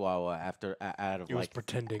well-adjusted Chihuahua out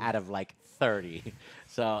of like 30.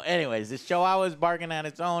 So, anyways, this Chihuahua is barking at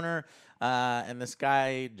its owner, and this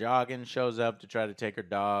guy jogging shows up to try to take her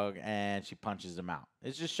dog, and she punches him out.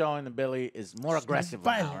 It's just showing that Billy is more aggressive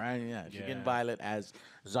now, right? Yeah, she's getting violent as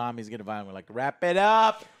zombies get violent. We're like, wrap it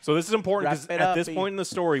up. So this is important because at this point in the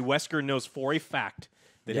story, Wesker knows for a fact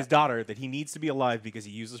that his daughter, that he needs to be alive because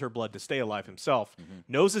he uses her blood to stay alive himself,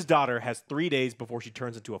 knows his daughter has 3 days before she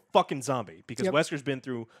turns into a fucking zombie because Wesker's been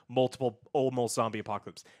through multiple almost zombie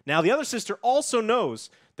apocalypse. Now, the other sister also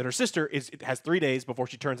knows that her sister has 3 days before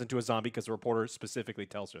she turns into a zombie because the reporter specifically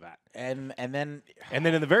tells her that. And then in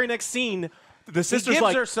the very next scene, the sister's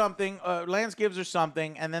gives her something. Lance gives her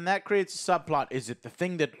something, and then that creates a subplot. Is it the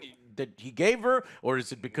thing that he gave her, or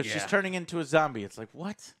is it because she's turning into a zombie? It's like,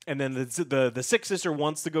 what? And then the sick sister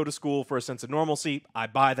wants to go to school for a sense of normalcy. I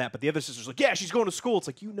buy that, but the other sister's like, yeah, she's going to school. It's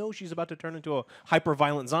like, she's about to turn into a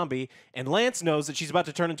hyper-violent zombie, and Lance knows that she's about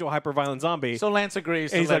to turn into a hyper-violent zombie. So Lance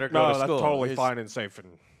agrees to let her go to school. That's totally fine and safe. And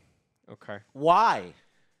okay, why?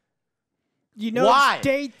 Why? It's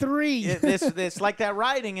day 3. It's like that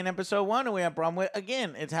writing in episode 1 that we have a problem with.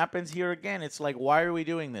 Again, it happens here again. It's like, why are we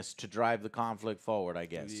doing this? To drive the conflict forward, I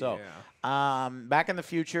guess. Yeah. So, back in the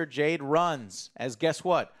future, Jade runs as, guess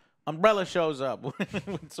what? Umbrella shows up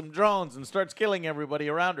with some drones and starts killing everybody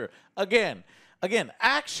around her. Again,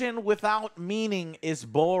 action without meaning is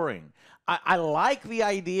boring. I like the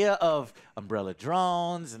idea of Umbrella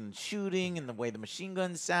drones and shooting and the way the machine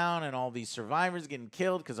guns sound and all these survivors getting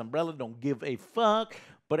killed because Umbrella don't give a fuck.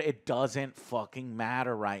 But it doesn't fucking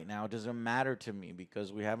matter right now. It doesn't matter to me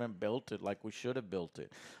because we haven't built it like we should have built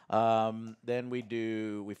it. Then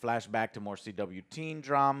we flash back to more CW teen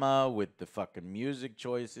drama with the fucking music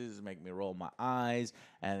choices, make me roll my eyes.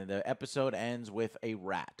 And the episode ends with a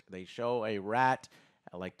rat. They show a rat.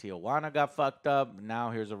 Like Tijuana got fucked up. Now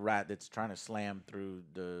here's a rat that's trying to slam through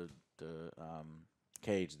the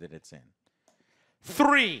cage that it's in.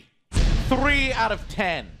 3 out of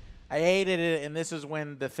 10. I hated it, and this is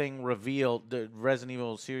when the thing revealed, the Resident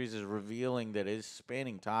Evil series is revealing that it's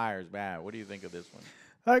spinning tires bad. What do you think of this one?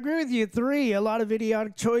 I agree with you. 3, a lot of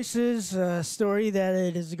idiotic choices, story that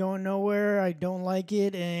it is going nowhere. I don't like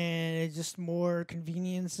it, and it's just more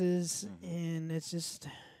conveniences, and it's just...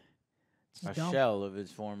 A shell of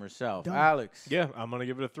its former self. Alex. Yeah, I'm going to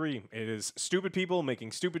give it a 3. It is stupid people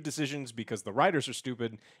making stupid decisions because the writers are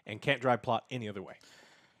stupid and can't drive plot any other way.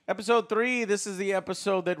 Episode 3, this is the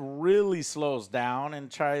episode that really slows down and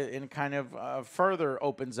kind of further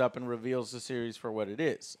opens up and reveals the series for what it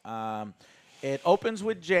is. It opens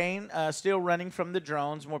with Jane still running from the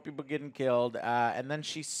drones, more people getting killed, and then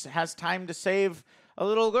she has time to save a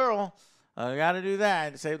little girl. Got to do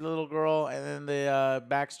that. Save the little girl, and then the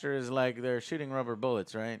Baxter is like, they're shooting rubber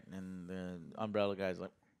bullets, right? And the Umbrella guy's like,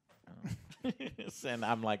 oh. And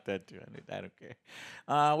I'm like that too. I don't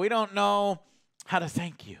care. We don't know how to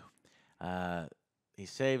thank you. He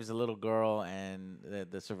saves the little girl, and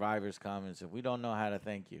the survivors come and say, we don't know how to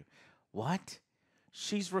thank you. What?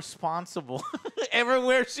 She's responsible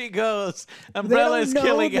everywhere she goes. Umbrella is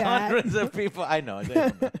killing hundreds of people. I know,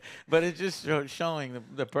 but it's just showing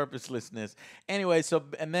the purposelessness. Anyway,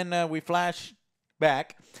 and then we flash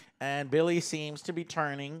back, and Billy seems to be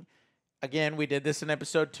turning. Again, we did this in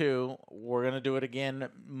episode 2. We're going to do it again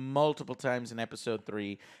multiple times in episode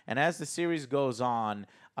 3. And as the series goes on,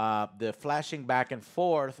 the flashing back and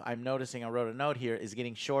forth, I'm noticing, I wrote a note here, is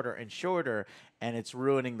getting shorter and shorter, and it's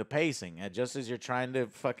ruining the pacing. And just as you're trying to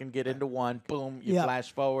fucking get into one, boom, you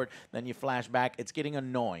flash forward, then you flash back. It's getting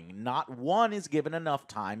annoying. Not one is given enough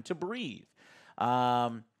time to breathe.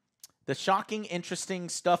 The shocking, interesting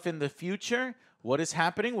stuff in the future. What is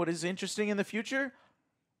happening? What is interesting in the future?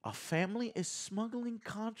 A family is smuggling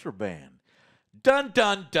contraband. Dun,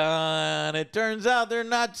 dun, dun. It turns out they're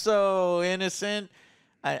not so innocent.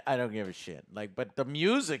 I don't give a shit. But the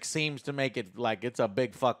music seems to make it like it's a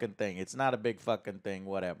big fucking thing. It's not a big fucking thing,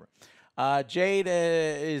 whatever. Jade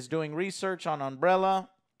is doing research on Umbrella.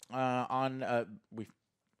 We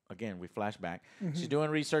flash back. Mm-hmm. She's doing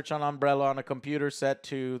research on Umbrella on a computer set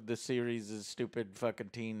to the series' stupid fucking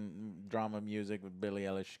teen drama music with Billie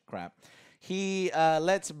Eilish crap. He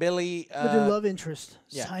lets Billy... with the love interest,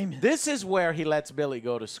 Simon. This is where he lets Billy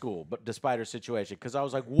go to school, but despite her situation, because I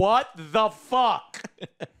was like, what the fuck?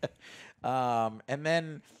 And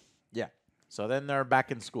then, So then they're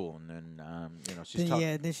back in school, and then she's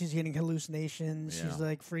then she's getting hallucinations. She's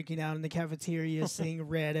like freaking out in the cafeteria, seeing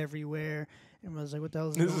red everywhere. And I was like, "What the hell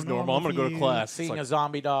is this is normal. I'm gonna go to class." Seeing a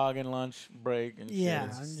zombie dog in lunch break and shit. I'm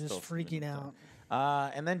just freaking out.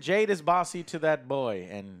 And then Jade is bossy to that boy,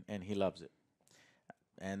 and he loves it.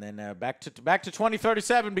 And then back to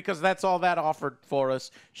 2037 because that's all that offered for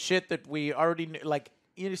us. Shit that we already knew, like.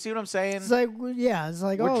 You see what I'm saying? It's like, it's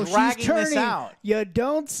like, we're dragging she's turning. This out. You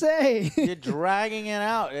don't say. You're dragging it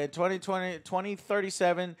out at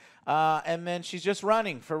 2037, and then she's just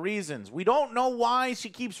running for reasons. We don't know why she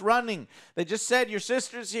keeps running. They just said, your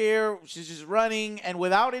sister's here, she's just running, and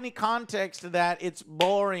without any context to that, it's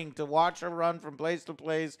boring to watch her run from place to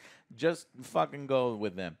place. Just fucking go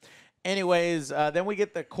with them. Anyways, then we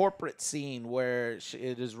get the corporate scene where it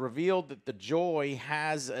is revealed that the Joy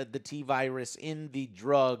has the T-virus in the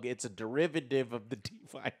drug. It's a derivative of the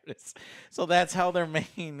T-virus. So that's how they're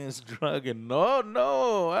making this drug. And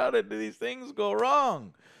no, how did these things go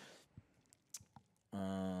wrong?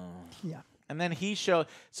 And then he shows,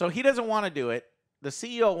 so he doesn't want to do it. The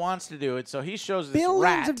CEO wants to do it, so he shows this billions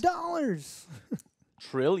rat. of dollars.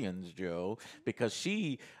 Trillions, Joe, because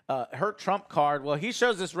her trump card, well, he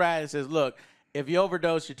shows this rat and says, look, if you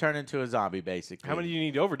overdose, you turn into a zombie, basically. How many do you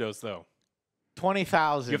need to overdose, though?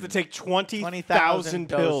 20,000. You have to take 20,000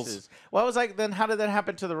 pills. Well, I was like, then how did that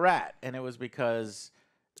happen to the rat? And it was because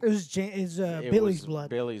it was Billy's blood.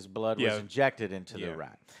 Billy's blood was injected into the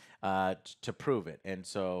rat to prove it. And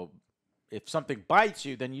so if something bites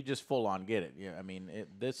you, then you just full on get it. Yeah, I mean,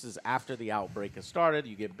 this is after the outbreak has started.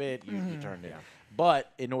 You get bit, you turn it.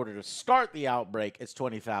 But in order to start the outbreak, it's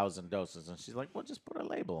 20,000 doses. And she's like, well, just put a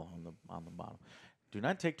label on the bottom. Do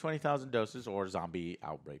not take 20,000 doses or zombie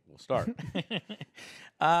outbreak will start.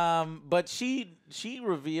 But she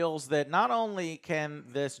reveals that not only can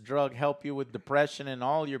this drug help you with depression and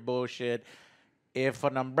all your bullshit, if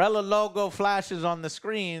an umbrella logo flashes on the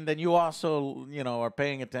screen, then you also, are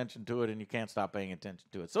paying attention to it and you can't stop paying attention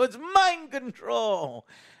to it. So it's mind control.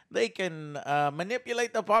 They can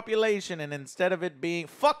manipulate the population, and instead of it being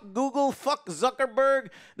fuck Google, fuck Zuckerberg,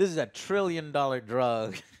 this is $1 trillion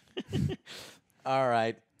drug. All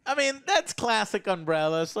right. I mean, that's classic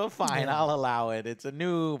Umbrella, so fine, I'll allow it. It's a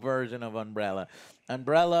new version of Umbrella.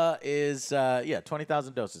 Umbrella is,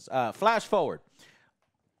 20,000 doses. Flash forward.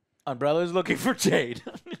 Umbrella is looking for Jade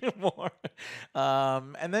more.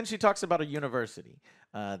 And then she talks about a university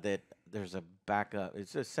that there's a backup.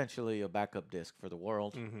 It's essentially a backup disc for the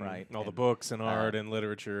world, right? All the books and art and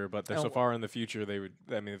literature, but they're so far in the future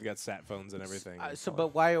they've got sat phones and everything.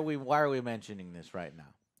 But why are we mentioning this right now?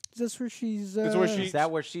 Is this where she's? Is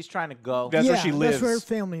that where she's trying to go? That's where she lives. That's where her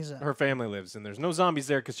family's at. Her family lives, and there's no zombies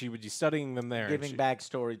there because she would be studying them there. Giving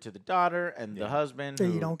backstory to the daughter and the husband. That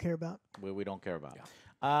you don't care about. We don't care about.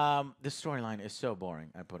 This storyline is so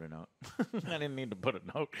boring. I put a note. I didn't need to put a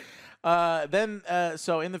note.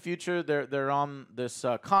 So in the future, they're on this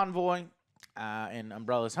convoy, and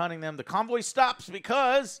Umbrella's hunting them. The convoy stops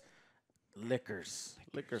because lickers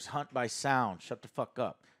hunt by sound. Shut the fuck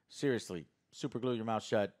up. Seriously, super glue your mouth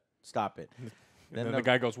shut. Stop it. Then the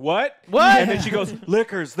guy goes, what? What? And then she goes,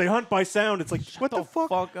 lickers. They hunt by sound. It's like, what the fuck?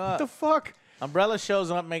 Fuck up. What the fuck? Umbrella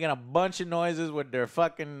shows up making a bunch of noises with their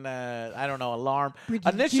fucking, alarm.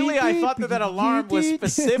 Initially, I thought that alarm was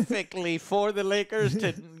specifically for the Lakers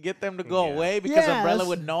to get them to go away because Umbrella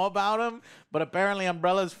would know about them. But apparently,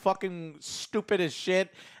 Umbrella's fucking stupid as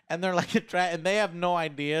shit. And they're like, and they have no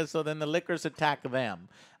idea. So then the Lakers attack them.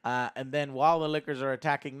 And then while the Lickers are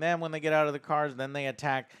attacking them when they get out of the cars, then they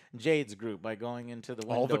attack Jade's group by going into the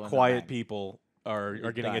window. All the quiet people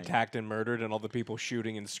are getting attacked and murdered, and all the people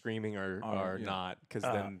shooting and screaming are not, because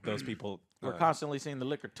then those people... We're constantly seeing the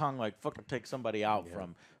Licker tongue like fucking take somebody out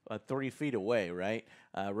from 3 feet away, right?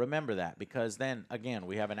 Remember that, because then, again,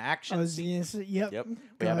 we have an action scene. Yep.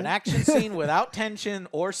 We have an action scene without tension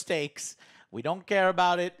or stakes. We don't care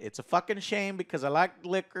about it. It's a fucking shame because I like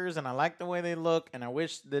Lickers and I like the way they look, and I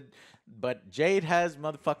wish that. But Jade has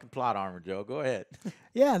motherfucking plot armor, Joe. Go ahead.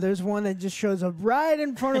 Yeah, there's one that just shows up right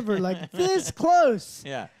in front of her, like this close.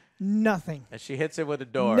 Yeah. Nothing. And she hits it with a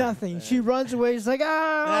door. Nothing. She runs away. She's like,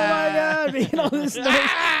 oh my God. Making all this noise.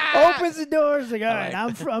 Opens the door. She's like, all right,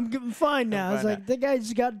 I'm getting fine now. It's like, that guy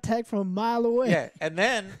just got attacked from a mile away. Yeah. And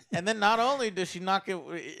then not only does she knock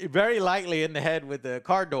it very lightly in the head with the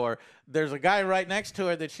car door, there's a guy right next to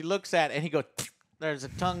her that she looks at, and he goes, there's a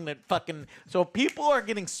tongue that fucking... So people are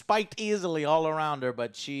getting spiked easily all around her,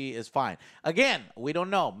 but she is fine. Again, we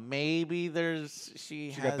don't know. Maybe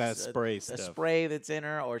she has got that spray a spray that's in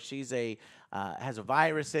her, or she's a has a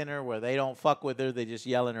virus in her where they don't fuck with her. They just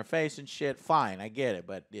yell in her face and shit. Fine, I get it,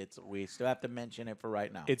 but we still have to mention it for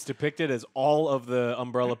right now. It's depicted as all of the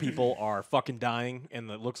Umbrella people are fucking dying,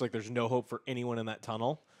 and it looks like there's no hope for anyone in that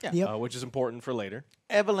tunnel, which is important for later.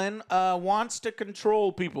 Evelyn wants to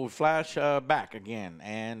control people. Flash back again,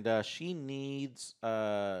 and she needs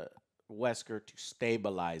Wesker to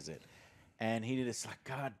stabilize it. And he just like,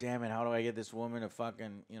 God damn it, how do I get this woman to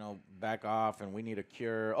fucking, back off, and we need a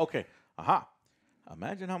cure. Okay,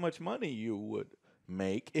 imagine how much money you would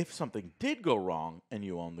make if something did go wrong and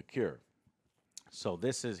you own the cure. So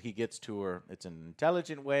he gets to her. It's an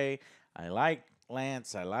intelligent way. I like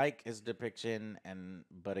Lance. I like his depiction,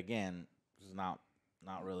 but again, it's not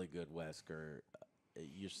really good, Wesker.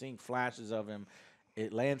 You're seeing flashes of him.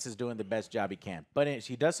 Lance is doing the best job he can. But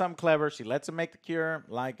she does something clever. She lets him make the cure,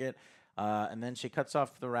 like it. And then she cuts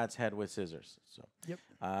off the rat's head with scissors. So,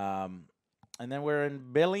 and then we're in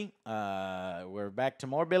Billy. We're back to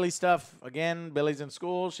more Billy stuff. Again, Billy's in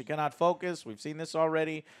school. She cannot focus. We've seen this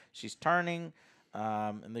already. She's turning.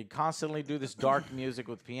 And they constantly do this dark music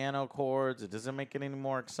with piano chords. It doesn't make it any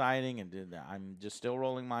more exciting. And I'm just still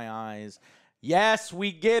rolling my eyes. Yes,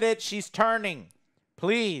 we get it. She's turning.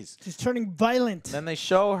 Please. She's turning violent. Then they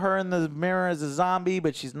show her in the mirror as a zombie,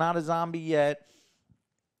 but she's not a zombie yet.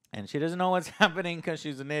 And she doesn't know what's happening because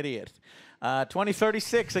she's an idiot.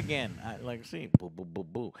 2036 again. See, boo, boo, boo,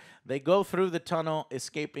 boo. They go through the tunnel,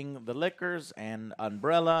 escaping the lickers and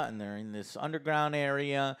Umbrella, and they're in this underground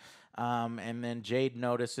area. And then Jade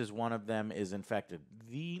notices one of them is infected.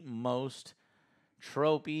 The most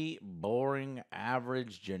tropey, boring,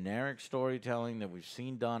 average, generic storytelling that we've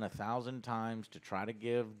seen done 1,000 times to try to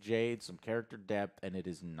give Jade some character depth, and it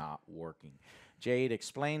is not working. Jade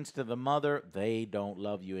explains to the mother, they don't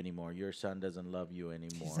love you anymore. Your son doesn't love you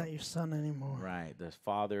anymore. He's not your son anymore. Right. The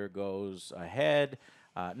father goes ahead.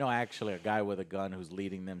 No, actually, a guy with a gun who's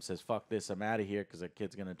leading them says, fuck this, I'm out of here because that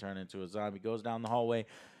kid's going to turn into a zombie. Goes down the hallway.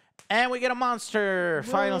 And we get a monster.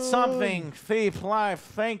 Final something. Thief life.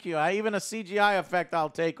 Thank you. Even a CGI effect I'll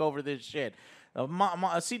take over this shit. A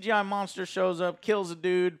CGI monster shows up, kills a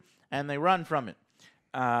dude, and they run from it.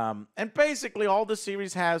 And basically all the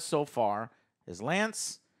series has so far is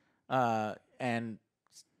Lance and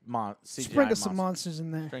CGI Sprinkle some monsters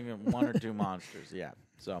in there. Sprinkle one or two monsters, yeah.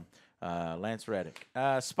 So Lance Reddick.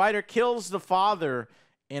 Spider kills the father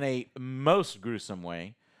in a most gruesome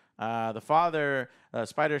way. The father,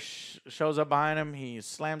 Spider shows up behind him. He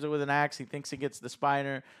slams it with an axe. He thinks he gets the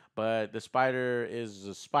spider, but the spider is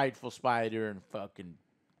a spiteful spider and fucking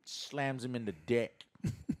slams him in the dick.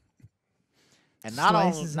 And not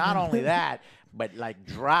only that, but like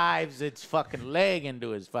drives its fucking leg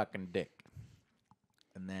into his fucking dick.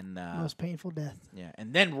 And then most painful death. Yeah,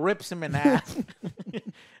 and then rips him in half.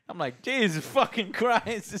 I'm like, Jesus fucking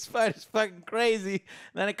Christ, this fight is fucking crazy.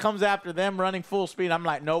 And then it comes after them running full speed. I'm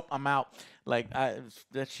like, nope, I'm out. Like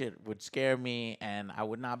that shit would scare me, and I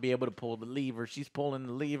would not be able to pull the lever. She's pulling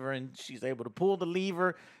the lever, and she's able to pull the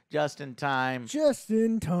lever just in time. Just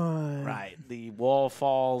in time. Right. The wall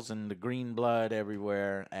falls, and the green blood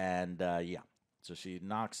everywhere, and yeah. So she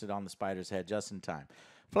knocks it on the spider's head just in time.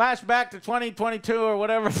 Flashback to 2022 or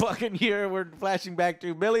whatever fucking year we're flashing back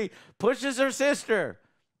to. Billy pushes her sister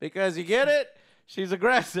because you get it? She's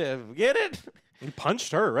aggressive. Get it? He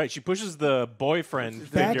punched her, right? She pushes the boyfriend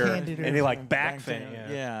figure, and he like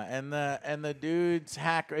Yeah, and the dude's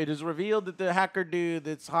hacker. It is revealed that the hacker dude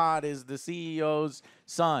that's hot is the CEO's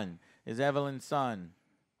son, is Evelyn's son.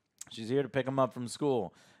 She's here to pick him up from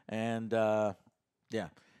school, and yeah,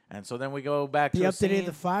 and so then we go back to he the updated scene.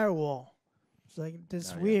 the firewall. It's like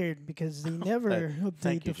that's weird because they never update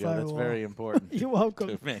Thank you, the Joe. firewall. That's very important. You're welcome.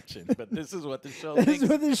 To mention, but this is what the show. This thinks. is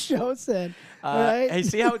what the show said. Right? Hey,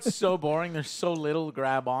 see how it's so boring? There's so little to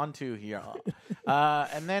grab onto here.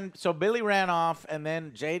 And then, so Billy ran off, and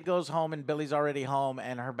then Jade goes home, and Billy's already home,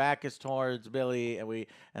 and her back is towards Billy,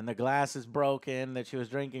 and the glass is broken that she was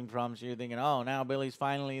drinking from. So you're thinking, oh, now Billy's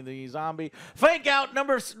finally the zombie. Fake out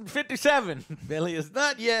number 57. Billy is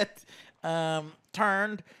not yet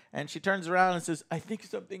turned, and she turns around and says, I think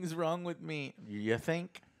something's wrong with me. You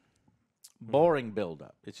think? Boring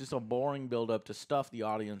buildup. It's just a boring buildup to stuff the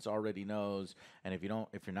audience already knows. And if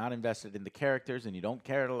you're not invested in the characters and you don't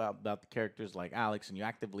care about the characters like Alex, and you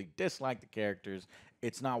actively dislike the characters,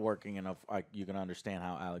 it's not working enough. You can understand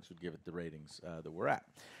how Alex would give it the ratings that we're at.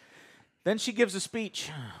 Then she gives a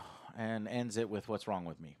speech and ends it with, "What's wrong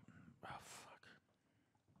with me?" Oh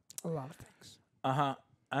fuck. A lot of things.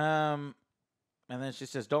 And then she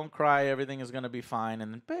says, "Don't cry, everything is going to be fine."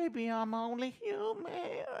 And then, "Baby, I'm only human."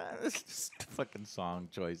 It's just fucking song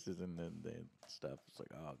choices and the stuff. It's like,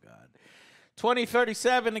 oh, God.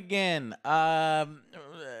 2037 again.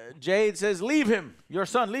 Jade says, leave him. Your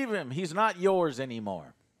son, leave him. He's not yours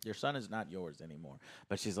anymore. Your son is not yours anymore.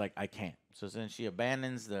 But she's like, I can't. So then she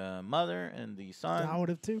abandons the mother and the son. I would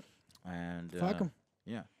have too. And fuck him.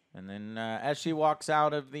 Yeah. And then as she walks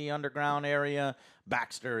out of the underground area,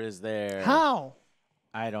 Baxter is there. How?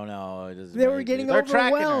 I don't know. They were getting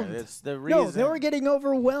overwhelmed. It's the reason. No, they were getting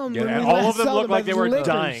overwhelmed. Yeah, when and we all last of them saw looked like they were lickers.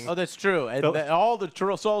 dying. Oh, that's true. And all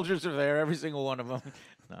the soldiers are there, every single one of them.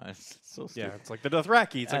 No, it's so stupid. Yeah, it's like the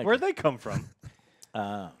Dothraki. It's like, where'd they come from?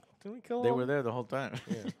 Didn't we kill They them? were there the whole time.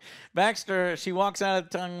 Yeah. Baxter, she walks out of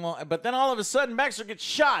the tunnel, but then all of a sudden, Baxter gets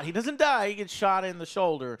shot. He doesn't die. He gets shot in the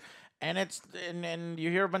shoulder. And and you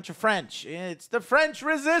hear a bunch of French. It's the French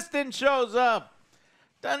resistance shows up.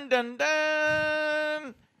 Dun, dun,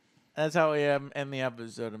 dun. That's how we end the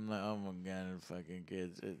episode. I'm like, oh my God, fucking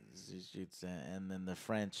kids. She shoots, and then the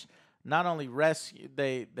French not only rescue,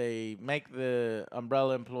 they make the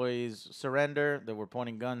Umbrella employees surrender. They were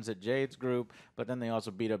pointing guns at Jade's group, but then they also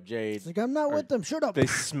beat up Jade. It's like, I'm not with them. Shut up. They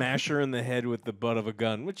smash her in the head with the butt of a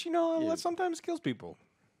gun, which, sometimes kills people.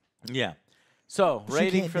 Yeah. So,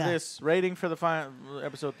 rating for die. this, rating for the final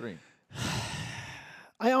episode 3.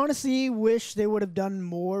 I honestly wish they would have done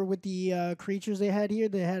more with the creatures they had here.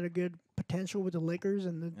 They had a good potential with the lickers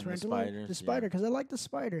and the tarantula. The spider, because I like the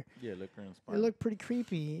spider. Yeah, licker and spider. It looked pretty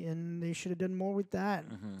creepy, and they should have done more with that.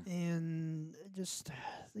 And just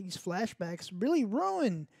these flashbacks really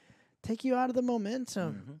take you out of the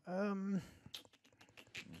momentum.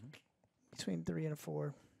 Between 3 and a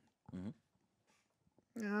 4.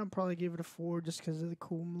 Yeah, I'll probably give it a 4 just because of the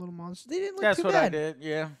cool little monsters. They didn't look That's too what bad. I did,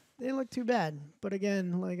 yeah. They didn't look too bad. But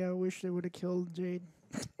again, like, I wish they would have killed Jade.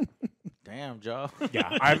 Damn, Joe. Yeah,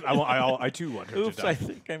 I too want her Oops, to die. I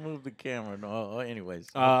think I moved the camera. No, anyways.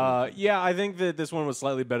 Yeah, I think that this one was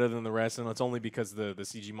slightly better than the rest, and it's only because the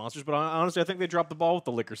CG monsters. But honestly, I think they dropped the ball with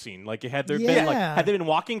the liquor scene. Like, had they been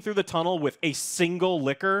walking through the tunnel with a single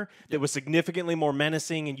liquor that was significantly more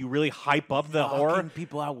menacing, and you really hype up the horror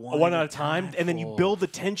people out one at a time, and then you build the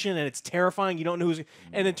tension, and it's terrifying. You don't know who's,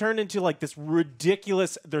 and it turned into like this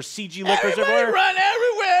ridiculous. There's CG liquors everywhere. Run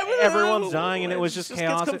everywhere. Everyone's dying, and it was just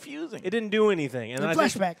chaos. Gets confusing. It didn't do anything. And The I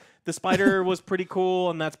flashback. think the spider was pretty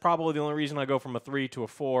cool, and that's probably the only reason I go from a 3 to a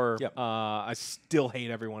 4. Yep. I still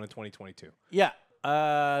hate everyone in 2022. Yeah.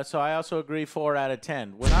 So I also agree 4 out of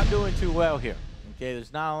 10. We're not doing too well here. Okay,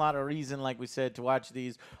 there's not a lot of reason, like we said, to watch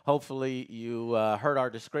these. Hopefully you heard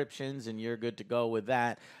our descriptions and you're good to go with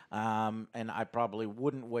that. And I probably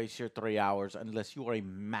wouldn't waste your 3 hours unless you are a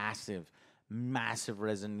massive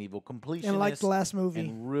Resident Evil completionist. And like the last movie.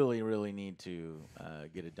 And really, really need to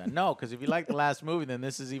get it done. No, because if you like the last movie, then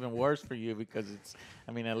this is even worse for you because it's,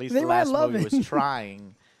 I mean, at least the last movie was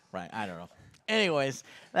trying. Right, I don't know. Anyways,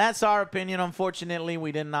 that's our opinion. Unfortunately,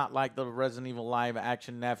 we did not like the Resident Evil live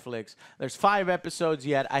action Netflix. There's 5 episodes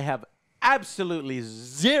yet. I have absolutely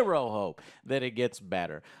zero hope that it gets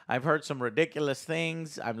better. I've heard some ridiculous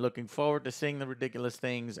things. I'm looking forward to seeing the ridiculous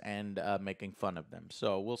things and making fun of them.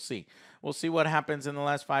 So we'll see. We'll see what happens in the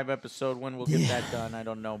last 5 episodes when we'll get that done. I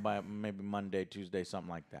don't know, by maybe Monday, Tuesday,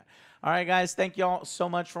 something like that. All right, guys. Thank you all so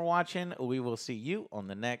much for watching. We will see you on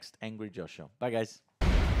the next Angry Joe Show. Bye, guys.